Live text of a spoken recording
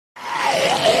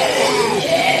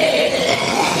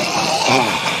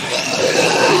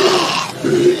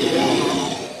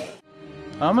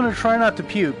I'm gonna try not to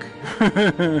puke.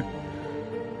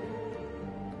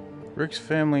 Rick's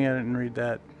family, I didn't read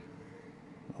that.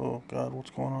 Oh god,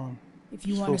 what's going on? If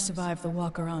you want to survive the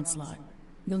Walker Onslaught,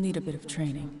 you'll need a bit of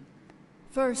training.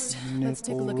 First, let's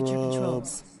take a look at your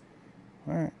controls.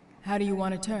 Alright. How do you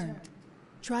want to turn?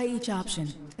 Try each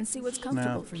option and see what's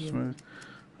comfortable for you. Smooth.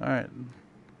 Alright.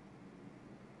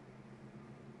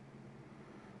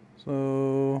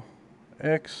 So,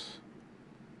 X.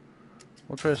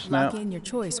 We'll try snap. Lock in your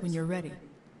choice when you're ready.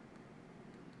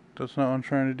 That's not what I'm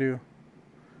trying to do.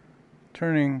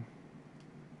 Turning.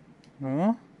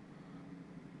 Huh?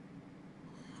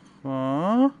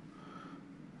 Huh?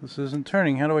 This isn't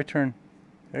turning. How do I turn?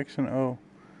 X and O.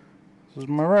 This is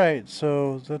my right,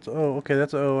 so that's O. Okay,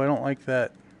 that's O. I don't like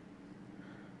that.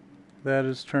 That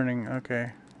is turning.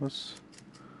 Okay, let's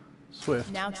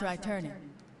swift. Now try turning.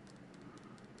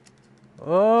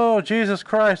 Oh, Jesus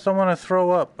Christ, I want to throw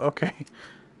up. Okay.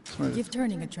 Smooth. Give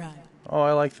turning a try. Oh,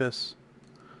 I like this.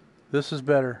 This is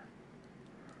better.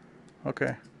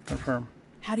 Okay, confirm.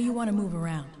 How do you want to move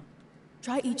around?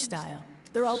 Try each style.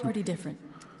 They're all pretty different.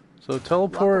 So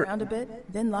teleport. Walk around a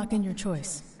bit, then lock in your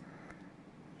choice.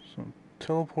 So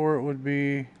teleport would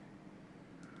be.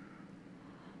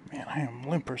 Man, I am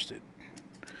limp-wristed.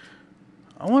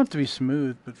 I want it to be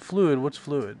smooth, but fluid. What's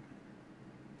fluid?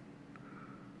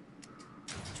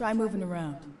 Try moving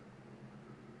around.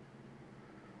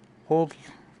 Hold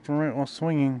from right while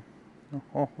swinging.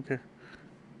 Oh, okay.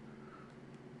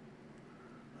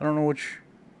 I don't know which.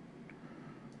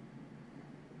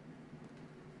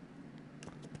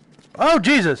 Oh,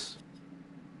 Jesus!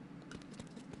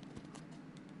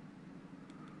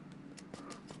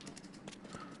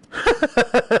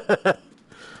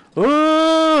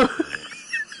 Oh!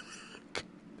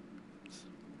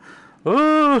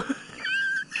 Oh!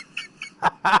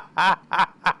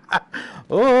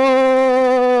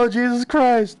 Oh, Jesus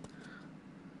Christ!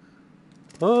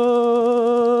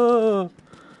 Oh,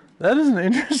 that is an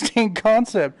interesting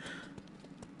concept.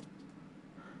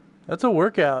 That's a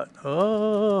workout.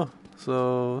 Oh,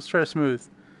 so let's try smooth.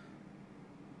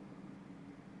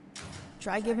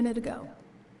 Try giving it a go.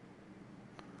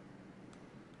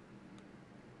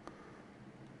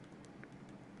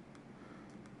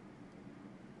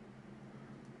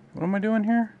 What am I doing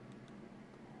here?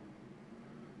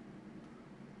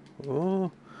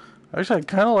 Oh, actually, I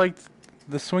kind of like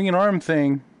the swinging arm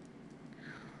thing.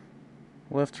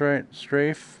 Left, right,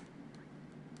 strafe.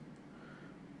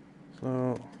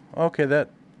 So, okay,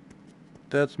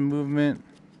 that's movement.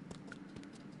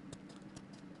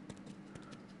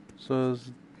 So,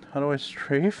 how do I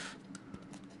strafe?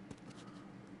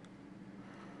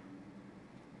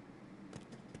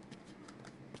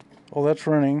 Oh, that's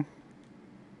running.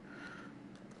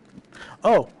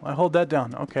 Oh, I hold that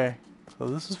down. Okay. So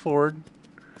this is forward.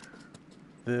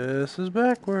 This is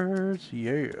backwards.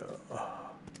 Yeah.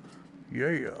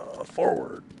 Yeah.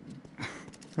 Forward.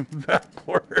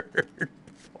 Backward.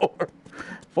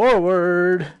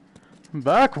 Forward.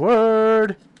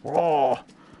 Backward. Oh.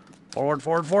 Forward,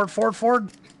 forward, forward, forward,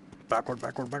 forward. Backward,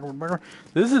 backward, backward, backward.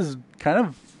 This is kind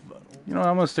of, you know,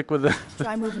 I'm going to stick with the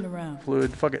Try moving around.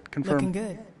 fluid. Fuck it. Confirm. Looking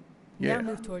good. Yeah. Now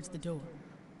move towards the door.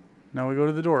 Now we go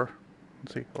to the door.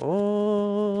 Let's see.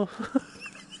 Oh.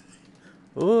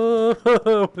 Oh.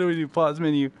 What do we do? Pause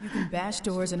menu. You can bash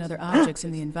doors and other objects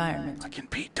in the environment. I can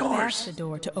beat Bash doors. the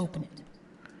door to open it.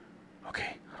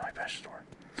 Okay. How do I bash the door?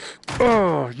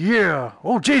 Oh, yeah.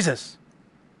 Oh, Jesus.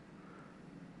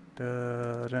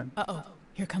 Uh-oh.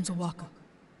 Here comes a walker.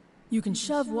 You can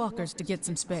shove walkers to get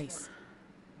some space.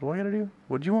 What do I gotta do?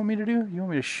 What do you want me to do? You want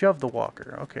me to shove the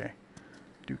walker. Okay.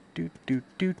 Do.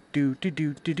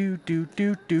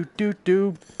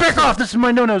 Back off! This is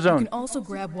my no-no You zone. can also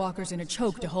grab walkers in a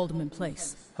choke to hold them in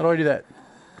place. How do I do that?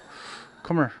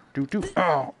 Come here.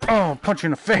 Oh, punch you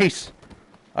in the face.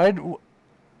 I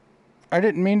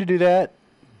didn't mean to do that.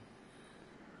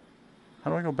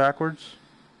 How do I go backwards?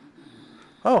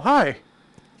 Oh, hi.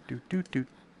 How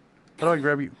do I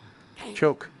grab you?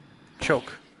 Choke.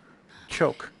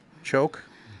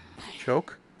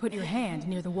 Put your hand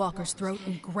near the walker's throat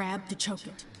and grab to choke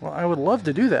it. Well, I would love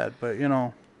to do that, but you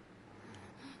know.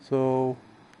 So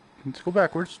let's go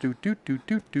backwards. Let's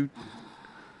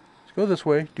go this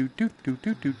way.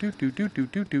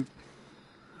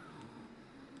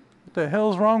 What the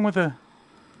hell's wrong with the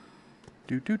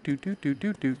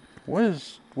What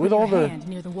is with all the? Put your hand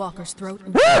near the walker's throat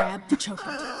and grab to choke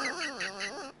it.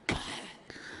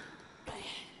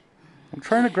 I'm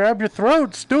trying to grab your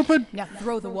throat, stupid. Now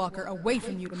throw the walker away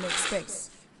from you to make space.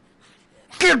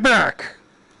 Get back!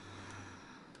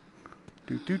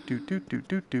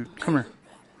 Come here.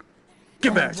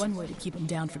 Get back. One way to keep him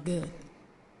down for good.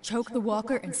 Choke the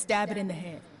walker and stab it in the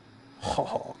head.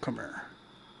 Oh, come here.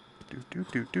 Give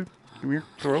me your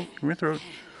throat. Give me your throat.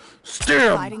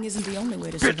 Stab! Fighting isn't the only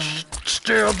way to survive.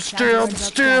 Stab!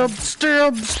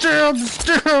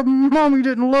 Mommy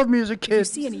didn't love me as a kid. If you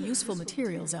see any useful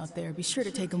materials out there, be sure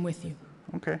to take them with you.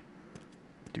 Okay.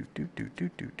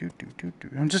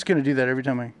 I'm just gonna do that every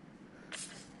time I...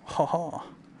 Ha ha.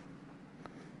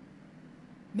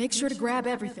 Make sure to grab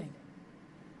everything.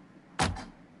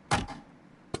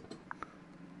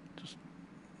 Just...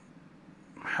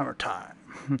 Hammer time.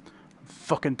 I'm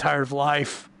fucking tired of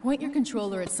life. Point your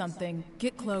controller at something,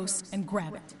 get close, and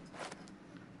grab it.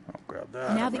 I'll grab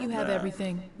that. Now that you have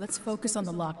everything, let's focus on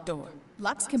the locked door.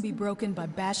 Locks can be broken by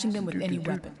bashing them with any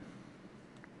weapon.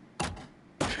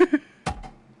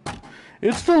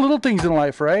 It's the little things in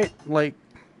life, right? Like...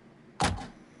 I'm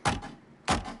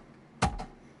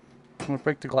gonna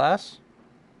break the glass?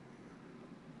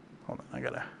 Hold on,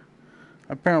 I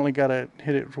apparently gotta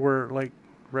hit it where it, like,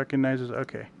 recognizes...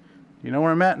 Okay. You know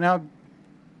where I'm at now,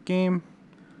 game?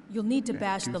 You'll need to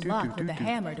bash the lock with a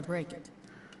hammer to break it.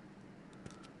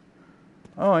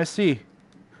 Oh, I see.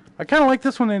 I kind of like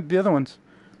this one than the other ones.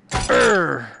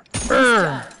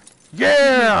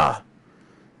 Yeah!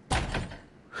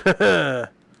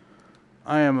 I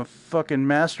am a fucking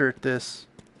master at this.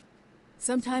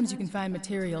 Sometimes you can find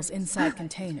materials inside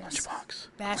containers. Lunchbox.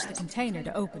 Bash the container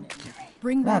to open it.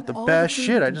 Bring Not back the all bash the food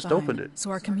shit, you I can just find opened it.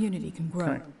 so our community can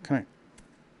grow. Can I?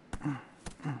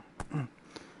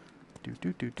 Is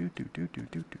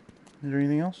there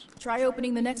anything else? Try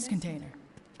opening the next container.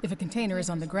 If a container is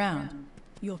on the ground,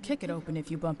 you'll kick it open if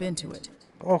you bump into it.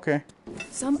 Okay.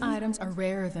 Some items are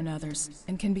rarer than others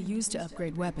and can be used to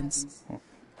upgrade weapons. Oh,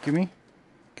 give me.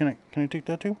 Can I take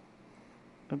that too?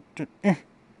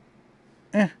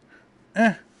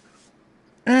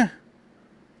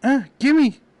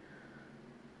 Gimme!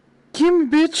 Gimme,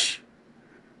 bitch!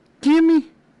 Gimme!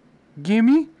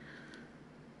 Gimme!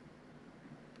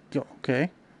 Yo, okay.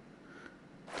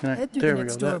 Can I? Head through There the we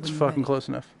next go. door That's when you're fucking ready. close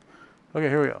enough. Okay,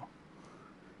 here we go.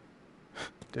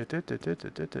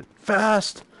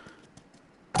 Fast!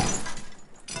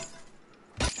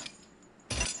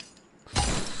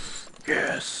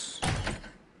 Yes!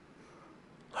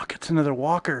 Look, it's another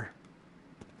walker.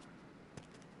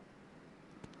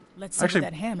 Let's see Actually-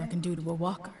 what that hammer can do to a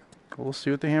walker. We'll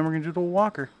see what the hammer can do to a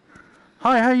walker.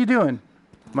 Hi, how you doing?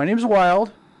 My name's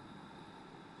Wild.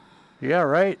 Yeah,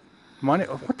 right.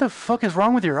 What the fuck is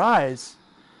wrong with your eyes?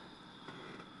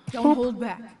 Don't hold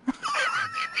back.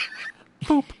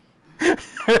 Boop.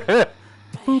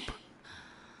 Boop.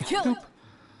 Kill it.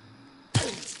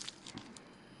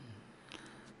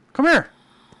 Come here.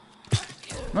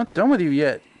 I'm not done with you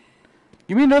yet.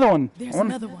 Give me another one. There's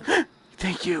another one.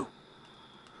 Thank you.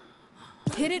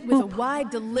 Hit it with a wide,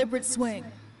 deliberate swing.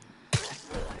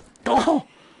 Oh!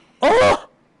 Oh!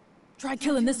 Try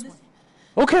killing this one.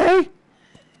 Okay.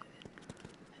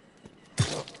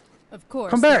 Of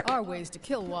course, Come back. there are ways to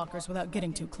kill walkers without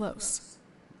getting too close.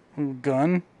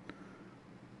 Gun.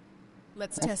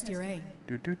 Let's test your aim.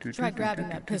 Try grabbing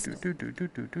that pistol. Give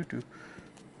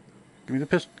me the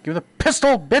pistol. Give me the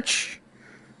pistol, bitch.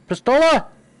 Pistola.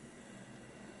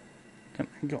 Can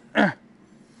I go?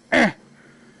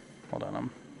 Hold on.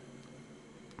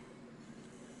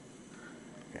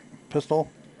 Okay. Pistol.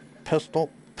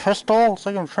 It's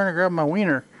like I'm trying to grab my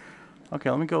wiener. Okay,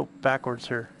 let me go backwards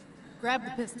here. Grab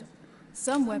the pistol.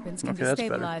 Some weapons can Okay, be that's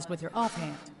better. stabilized with your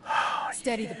offhand.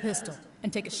 Steady the pistol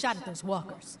and take a shot at those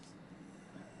walkers.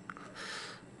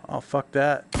 Oh, fuck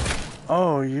that.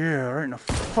 Oh, yeah, right in the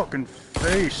fucking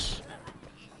face.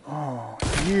 Oh,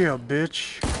 yeah,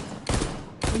 bitch.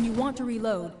 When you want to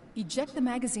reload, eject the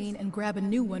magazine and grab a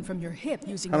new one from your hip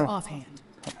using your offhand.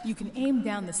 You can aim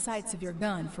down the sights of your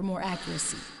gun for more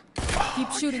accuracy.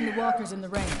 Keep shooting the walkers in the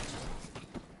range.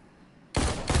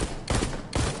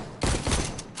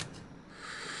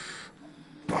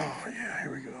 Oh, yeah,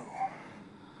 here we go.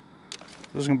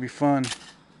 This is gonna be fun.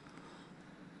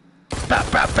 Bap,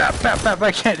 bap, bap, bap, bap.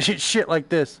 I can't shoot shit like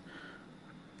this.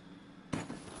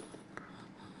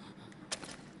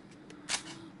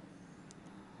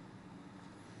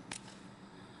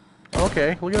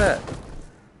 Okay, look at that.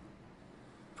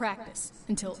 Practice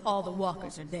until all the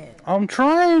walkers are dead. I'm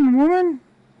trying, woman.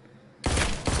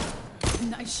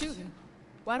 Nice shooting.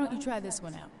 Why don't you try this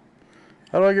one out?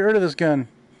 How do I get rid of this gun?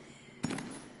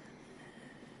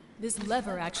 This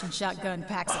lever-action shotgun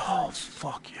packs a punch.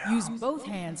 Fuck yeah. Use both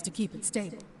hands to keep it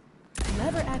stable.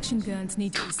 Lever-action guns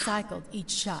need to be cycled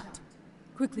each shot.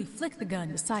 Quickly flick the gun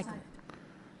to cycle it.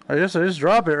 I just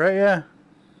drop it, right? Yeah.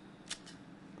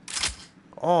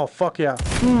 Oh, fuck yeah.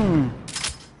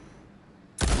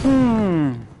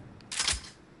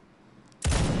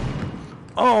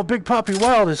 Oh, Big Poppy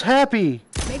Wild is happy.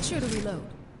 Make sure to reload.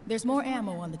 There's more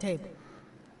ammo on the table.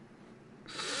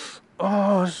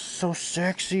 Oh, it's so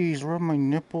sexy. He's rubbing my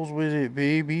nipples with it,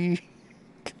 baby.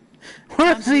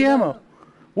 Where's the ammo?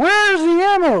 Where's the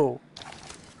ammo?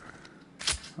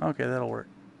 Okay, that'll work.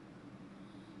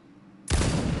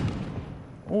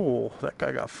 Oh, that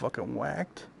guy got fucking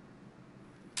whacked.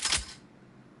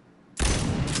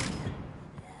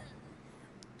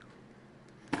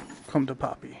 Come to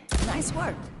Poppy. Nice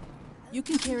work. You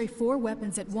can carry 4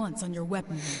 weapons at once on your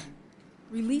weapon wheel.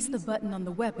 Release the button on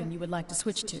the weapon you would like to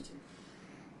switch to.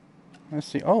 I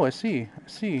see. Oh, I see. I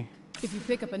see. If you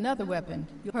pick up another weapon,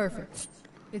 you're perfect.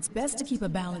 It's best to keep a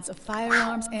balance of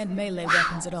firearms and melee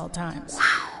weapons at all times.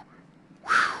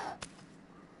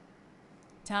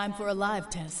 Time for a live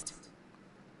test.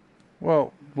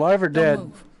 Well, live or dead? Don't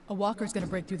move. A walker's gonna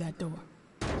break through that door.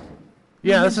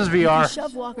 Yeah, this is VR. You can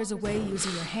shove walkers away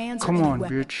using your hands. Come or on,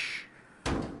 weapon. bitch.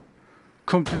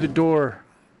 Come through the door.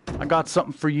 I got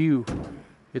something for you.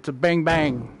 It's a bang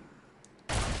bang.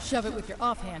 Shove it with your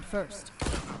offhand first.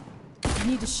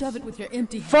 You need to shove it with your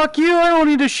empty hand. Fuck you! I don't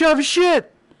need to shove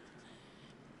shit.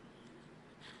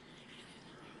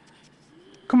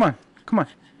 Come on, come on,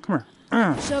 come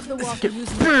here. Shove the walker Get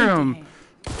using your empty bam, hand.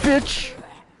 bitch.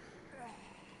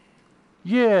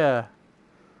 Yeah.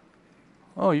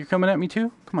 Oh, you're coming at me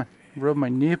too? Come on, rub my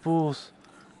nipples.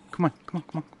 Come on, come on,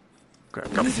 come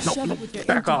on. You need to shove No, it with your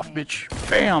back empty off, hand. bitch.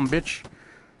 Bam, bitch.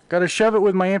 Gotta shove it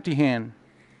with my empty hand.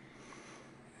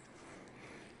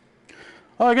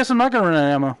 Oh, I guess I'm not gonna run out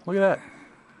of ammo. Look at that.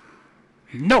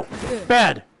 No, Good.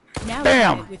 bad. Now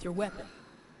Bam. hit it with your weapon.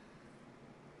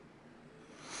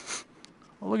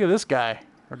 Oh, look at this guy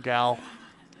or gal.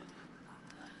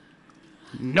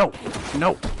 No,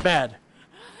 no, bad.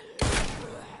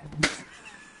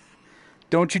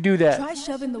 Don't you do that. Try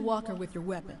shoving the walker with your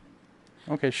weapon.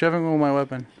 Okay, shoving with my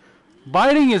weapon.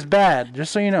 Biting is bad,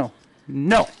 just so you know.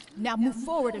 No. Now move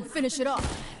forward and finish it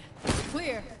off.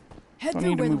 Clear. Head Don't through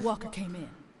need to where the move. walker came in.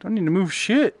 Don't need to move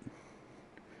shit.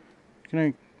 Can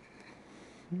I?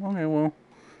 Okay, well.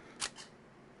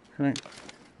 Can I?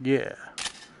 Yeah.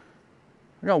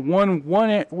 I got one.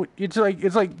 It's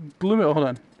like limit. Hold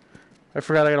on. I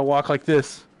forgot I gotta walk like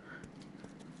this.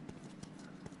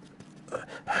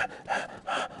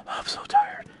 I'm so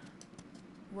tired.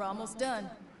 We're almost done.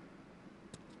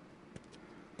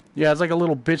 Yeah, it's like a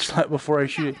little bitch slap before I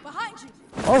shoot it. Behind you.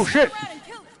 Oh shit! Turn around and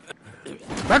kill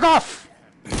it. Back off!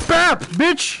 Bap,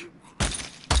 bitch!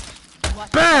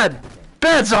 Watch Bad!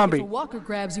 Bad If zombie! a walker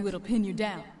grabs you, it'll pin you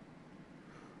down.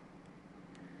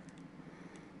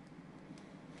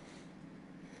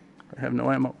 I have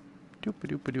no ammo.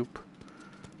 Doop-a-doop-a-doop.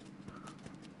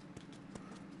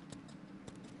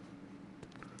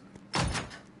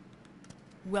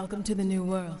 Welcome to the new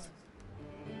world.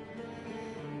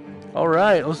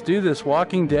 Alright, let's do this.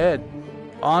 Walking Dead.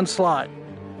 Onslaught.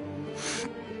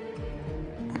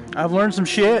 I've learned some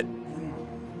shit.